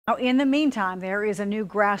Now, in the meantime, there is a new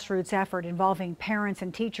grassroots effort involving parents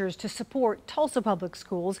and teachers to support Tulsa Public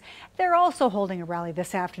Schools. They're also holding a rally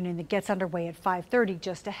this afternoon that gets underway at 5:30,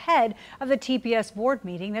 just ahead of the TPS board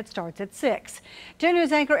meeting that starts at 6. 10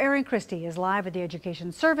 News anchor Erin Christy is live at the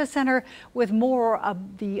Education Service Center with more of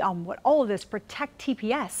what all of this Protect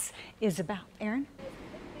TPS is about. Erin?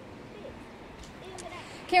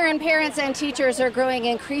 Karen, parents and teachers are growing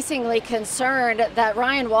increasingly concerned that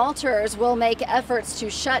Ryan Walters will make efforts to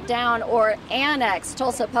shut down or annex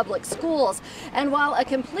Tulsa Public Schools. And while a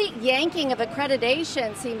complete yanking of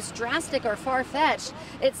accreditation seems drastic or far-fetched,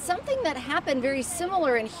 it's something that happened very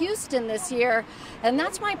similar in Houston this year. And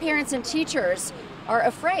that's why parents and teachers are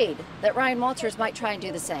afraid that Ryan Walters might try and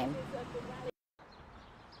do the same.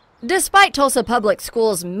 Despite Tulsa Public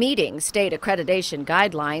Schools meeting state accreditation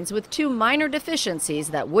guidelines with two minor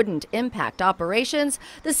deficiencies that wouldn't impact operations,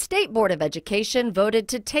 the State Board of Education voted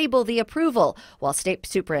to table the approval, while State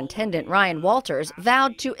Superintendent Ryan Walters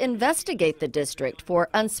vowed to investigate the district for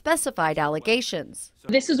unspecified allegations.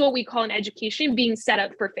 This is what we call an education being set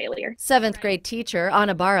up for failure. 7th grade teacher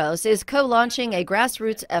Anna Barros is co-launching a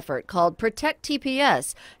grassroots effort called Protect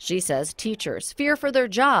TPS. She says teachers fear for their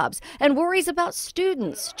jobs and worries about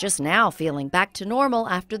students just now feeling back to normal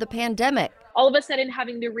after the pandemic. All of a sudden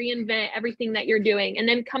having to reinvent everything that you're doing and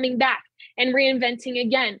then coming back and reinventing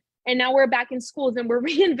again. And now we're back in schools and we're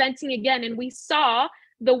reinventing again. And we saw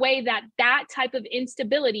the way that that type of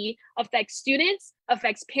instability affects students,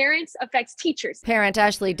 affects parents, affects teachers. Parent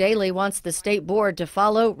Ashley Daly wants the state board to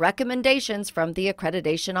follow recommendations from the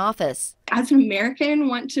accreditation office. As an American,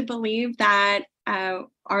 want to believe that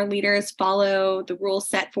our leaders follow the rules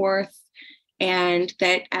set forth and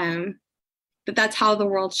that that's how the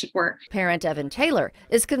world should work. Parent Evan Taylor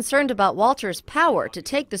is concerned about Walters' power to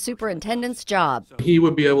take the superintendent's job. He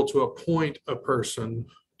would be able to appoint a person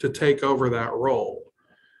to take over that role.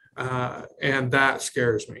 And that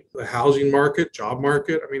scares me. The housing market, job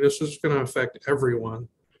market, I mean, this is going to affect everyone.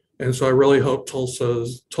 And so I really hope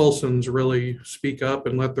Tulsans really speak up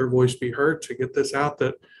and let their voice be heard to get this out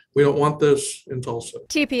that we don't want this in Tulsa.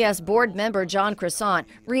 TPS board member John Croissant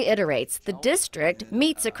reiterates the district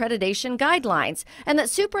meets accreditation guidelines and that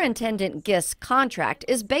Superintendent Gist's contract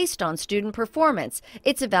is based on student performance.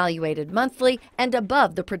 It's evaluated monthly and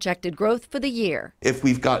above the projected growth for the year. If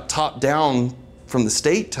we've got top-down from the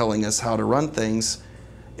state telling us how to run things,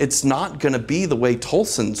 it's not going to be the way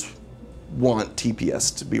Tulsans want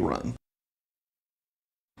TPS to be run.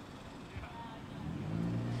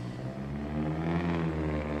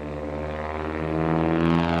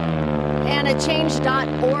 And a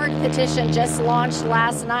change.org petition just launched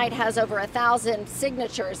last night has over 1,000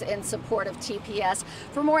 signatures in support of TPS.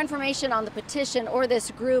 For more information on the petition or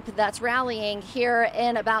this group that's rallying here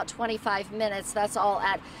in about 25 minutes, that's all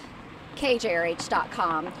at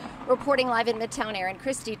KJRH.com. Reporting live in Midtown, Erin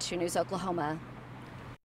Christy, 2 News Oklahoma.